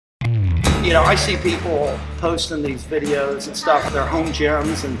You know, I see people posting these videos and stuff of their home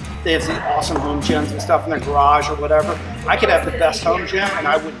gyms, and they have these awesome home gyms and stuff in their garage or whatever. I could have the best home gym and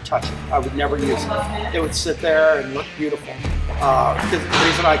I wouldn't touch it. I would never use it. It would sit there and look beautiful. The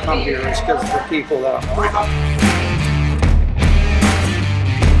reason I come here is because of the people that I'm around.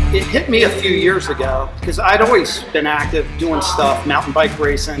 It hit me a few years ago because I'd always been active doing stuff, mountain bike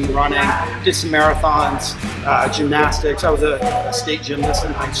racing, running, did some marathons, gymnastics. I was a state gymnast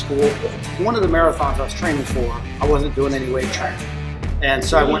in high school. One of the marathons I was training for, I wasn't doing any weight training. And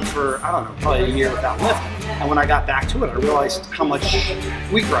so I went for, I don't know, probably a year without lifting. And when I got back to it, I realized how much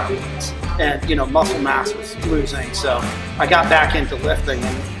weaker I was. And, you know, muscle mass was losing. So I got back into lifting,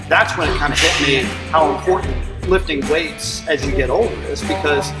 and that's when it kind of hit me how important lifting weights as you get older is,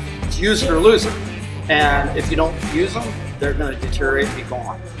 because it's use it or lose it. And if you don't use them, they're going to deteriorate and be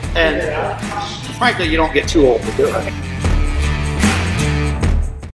gone. And frankly, you don't get too old to do it.